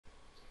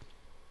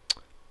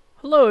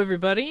Hello,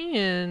 everybody,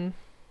 and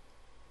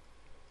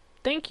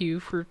thank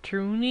you for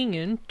tuning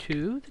in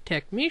to the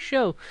TechMe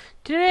Show.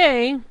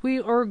 Today,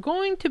 we are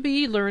going to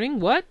be learning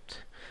what?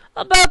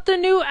 About the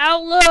new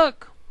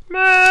Outlook!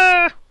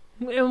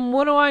 And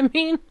what do I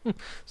mean?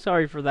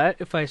 Sorry for that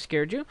if I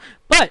scared you.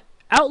 But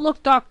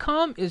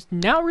Outlook.com is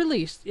now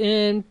released,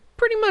 and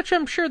pretty much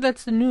I'm sure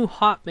that's the new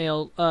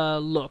Hotmail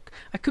look.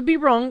 I could be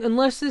wrong,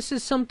 unless this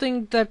is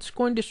something that's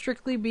going to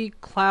strictly be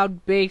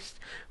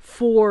cloud-based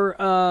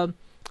for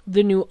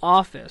the new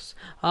Office.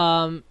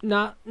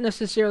 Not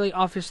necessarily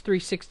Office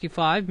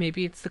 365,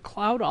 maybe it's the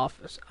cloud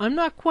Office. I'm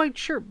not quite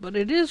sure, but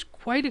it is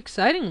quite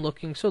exciting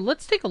looking. So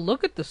let's take a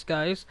look at this,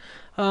 guys.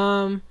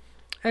 As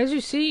you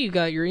see, you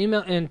got your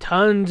email and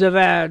tons of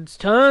ads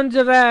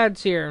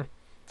here.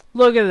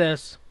 Look at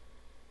this.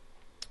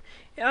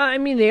 I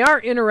mean, they are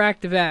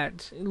interactive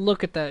ads.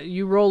 Look at that.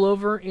 You roll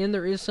over and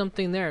there is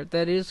something there.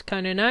 That is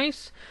kind of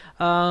nice.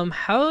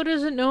 How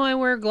does it know I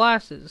wear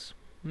glasses?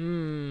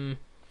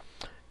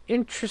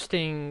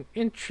 Interesting.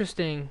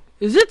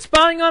 Is it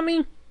spying on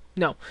me?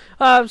 No.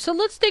 So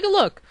let's take a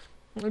look.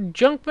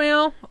 Junk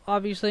mail,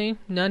 obviously,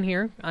 none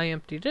here. I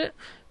emptied it.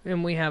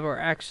 And we have our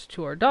access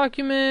to our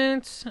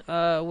documents,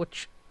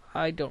 which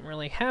I don't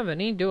really have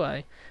any, do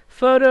I?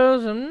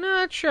 Photos, I'm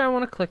not sure I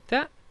want to click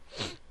that.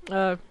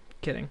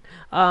 Kidding.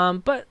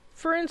 But,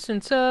 for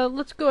instance,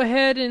 let's go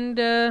ahead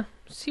and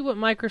see what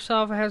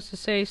Microsoft has to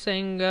say,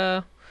 saying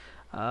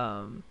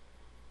my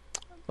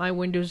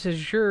Windows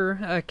Azure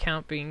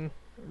account being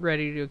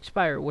ready to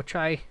expire, which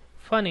already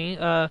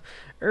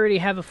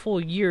have a full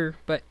year.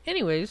 But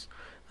anyways,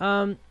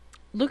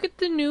 look at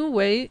the new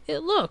way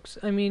it looks.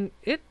 I mean,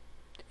 it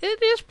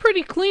is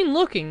pretty clean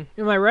looking,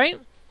 am I right?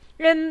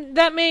 And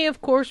that may, of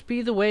course,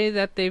 be the way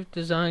that they've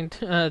designed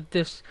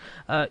this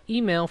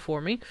email for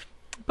me.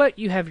 But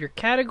you have your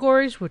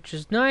categories, which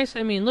is nice.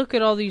 I mean, look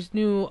at all these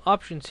new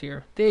options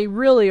here. They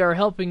really are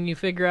helping you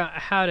figure out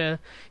how to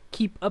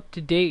keep up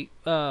to date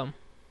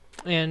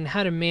and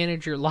how to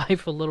manage your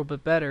life a little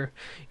bit better.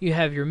 You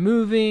have your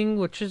moving,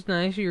 which is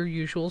nice, your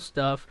usual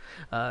stuff.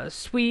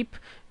 Sweep,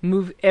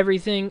 move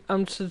everything,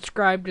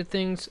 unsubscribe to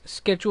things,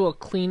 schedule a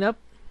cleanup,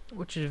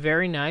 which is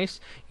very nice.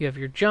 You have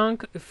your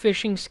junk,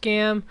 phishing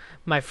scam,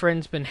 my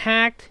friend's been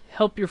hacked,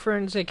 help your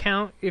friend's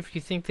account if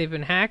you think they've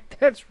been hacked.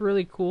 That's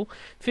really cool.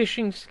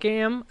 Phishing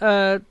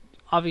scam,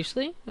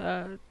 obviously,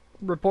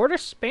 report a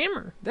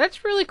spammer.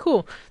 That's really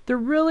cool. They're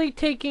really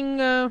taking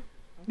the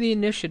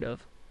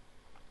initiative.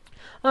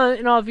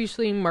 And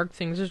obviously mark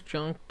things as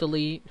junk,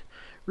 delete,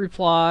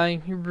 reply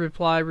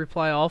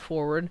all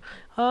forward,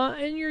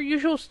 and your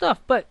usual stuff.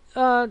 But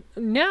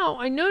now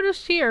I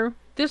noticed here,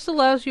 this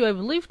allows you, I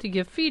believe, to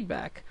give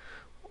feedback.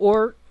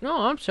 Or,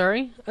 no, I'm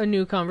sorry, a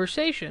new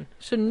conversation.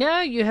 So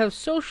now you have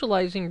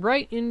socializing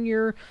right in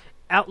your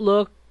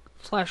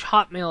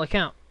Outlook/Hotmail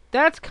account.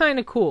 That's kind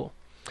of cool.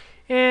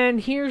 And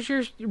here's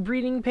your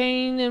reading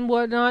pane and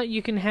whatnot.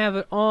 You can have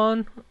it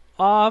on,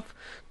 off,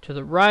 to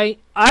the right.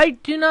 I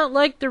do not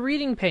like the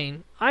reading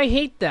pane. I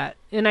hate that.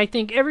 And I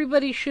think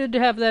everybody should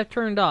have that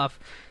turned off.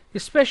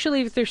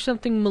 Especially if there's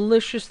something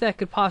malicious that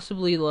could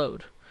possibly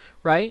load.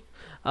 Right?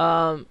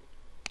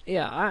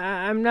 Yeah,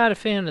 I'm not a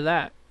fan of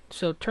that.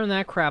 So turn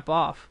that crap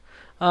off.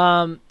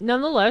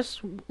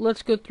 Nonetheless,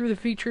 let's go through the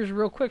features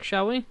real quick,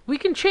 shall we? We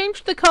can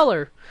change the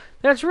color.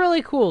 That's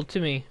really cool to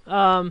me.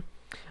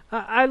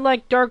 I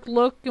like dark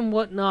look and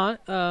whatnot.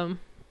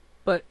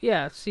 But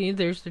yeah, see,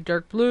 there's the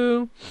dark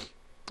blue.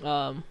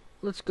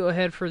 Let's go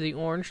ahead for the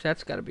orange.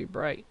 That's got to be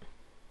bright.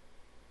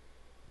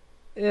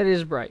 It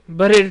is bright.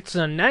 But it's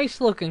a nice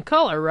looking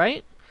color,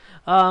 right?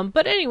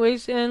 But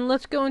anyways, and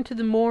let's go into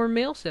the more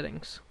mail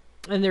settings.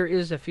 And there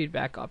is a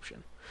feedback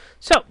option.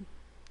 So,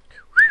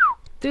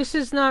 this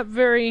is not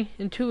very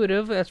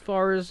intuitive as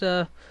far as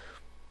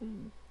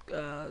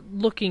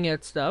looking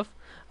at stuff.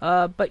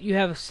 But you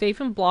have safe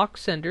and block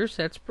senders.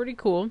 That's pretty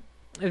cool.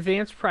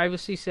 Advanced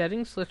privacy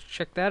settings. Let's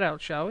check that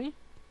out, shall we?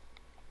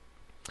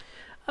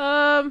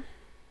 I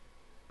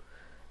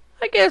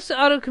guess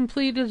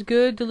autocomplete is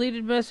good.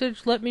 Deleted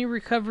message. Let me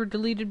recover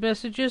deleted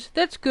messages.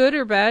 That's good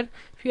or bad.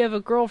 If you have a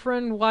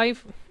girlfriend,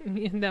 wife,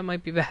 that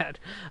might be bad.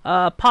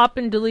 Pop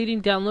and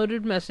deleting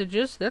downloaded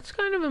messages. That's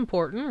kind of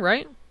important,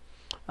 right?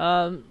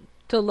 To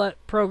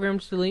let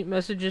programs delete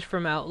messages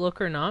from Outlook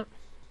or not.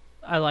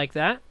 I like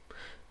that.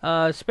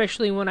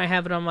 Especially when I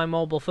have it on my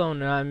mobile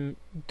phone and I'm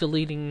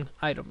deleting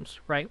items,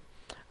 right?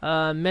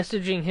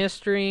 Messaging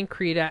history.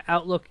 Create an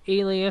Outlook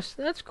alias.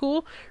 That's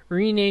cool.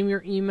 Rename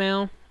your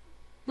email.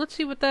 Let's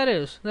see what that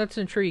is. That's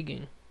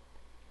intriguing.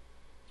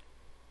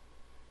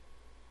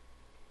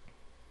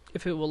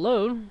 If it will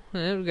load,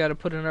 then we've got to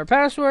put in our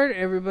password.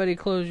 Everybody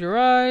close your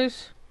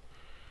eyes.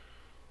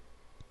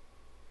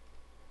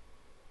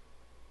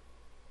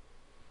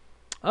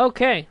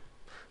 Okay.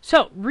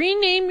 So,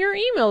 rename your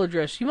email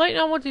address. You might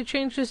not want to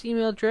change this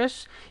email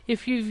address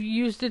if you've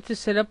used it to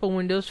set up a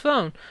Windows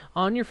phone.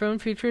 On your phone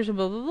features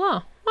blah blah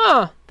blah.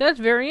 That's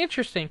very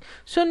interesting.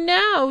 So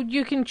now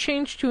you can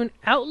change to an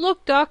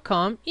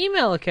Outlook.com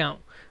email account.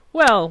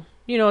 Well,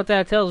 you know what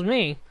that tells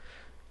me.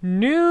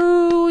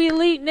 new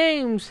elite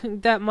names.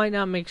 That might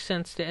not make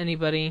sense to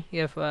anybody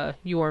if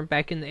you weren't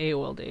back in the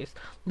AOL days.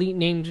 Elite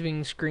names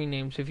being screen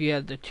names. If you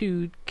had the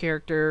 2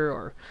 character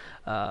or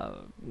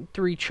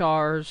 3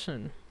 chars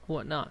and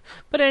whatnot.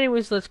 But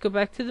anyways, let's go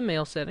back to the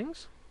mail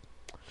settings.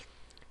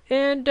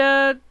 And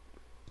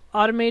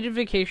automated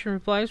vacation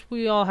replies.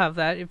 We all have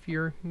that if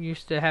you're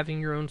used to having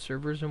your own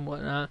servers and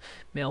whatnot.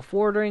 Mail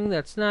forwarding,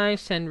 that's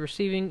nice. Send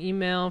receiving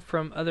email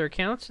from other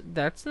accounts,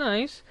 that's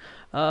nice.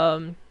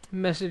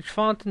 Message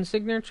font and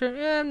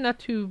signature, I'm not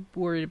too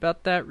worried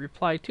about that.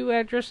 Reply to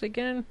address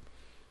again.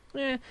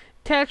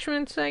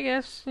 Attachments, I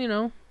guess,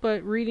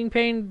 but reading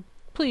pane,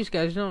 please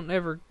guys, don't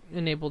ever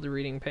enable the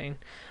reading pane.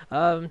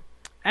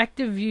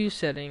 Active view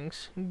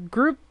settings.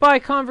 Group by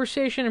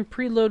conversation and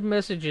preload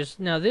messages.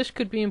 Now this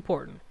could be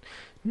important.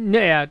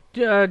 Yeah,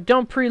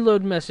 don't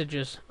preload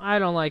messages. I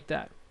don't like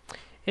that.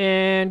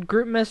 And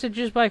group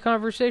messages by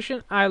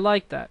conversation, I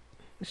like that.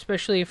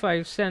 Especially if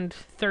I send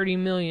 30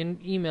 million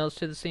emails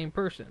to the same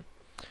person.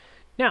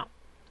 Now,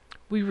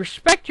 we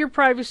respect your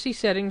privacy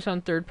settings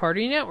on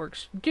third-party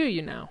networks. Do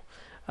you now?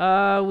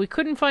 We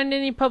couldn't find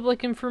any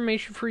public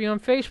information for you on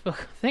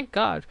Facebook. Thank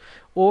God.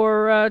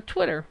 Or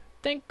Twitter.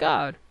 Thank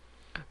God.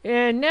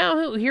 And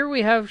now here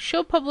we have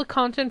show public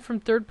content from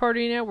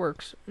third-party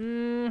networks.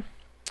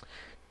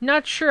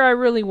 Not sure I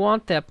really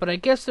want that, but I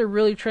guess they're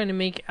really trying to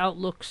make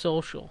Outlook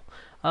social,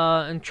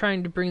 and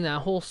trying to bring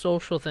that whole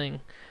social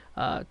thing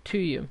to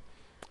you.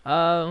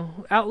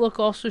 Outlook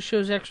also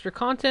shows extra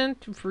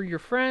content for your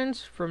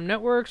friends from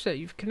networks that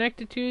you've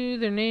connected to,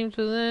 their names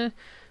with it.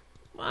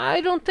 I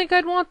don't think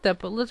I'd want that,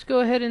 but let's go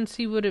ahead and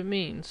see what it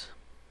means.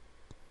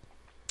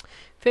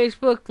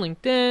 Facebook,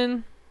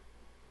 LinkedIn.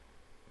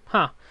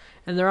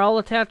 And they're all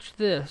attached to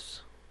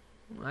this.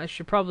 I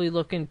should probably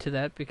look into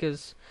that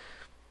because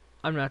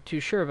I'm not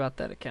too sure about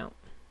that account.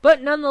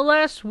 But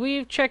nonetheless,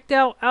 we've checked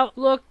out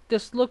Outlook.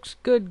 This looks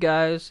good,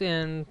 guys.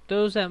 And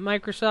those at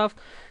Microsoft,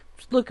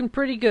 it's looking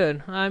pretty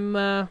good.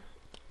 I'm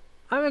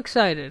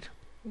excited.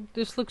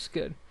 This looks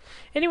good.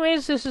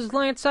 Anyways, this is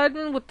Lance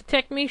Seidman with the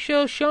TechMe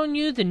Show showing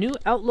you the new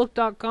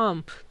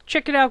Outlook.com.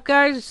 Check it out,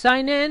 guys.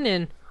 Sign in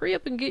and hurry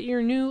up and get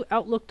your new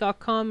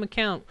Outlook.com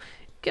account.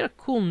 Get a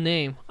cool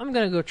name. I'm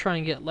going to go try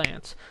and get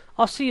Lance.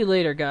 I'll see you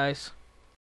later, guys.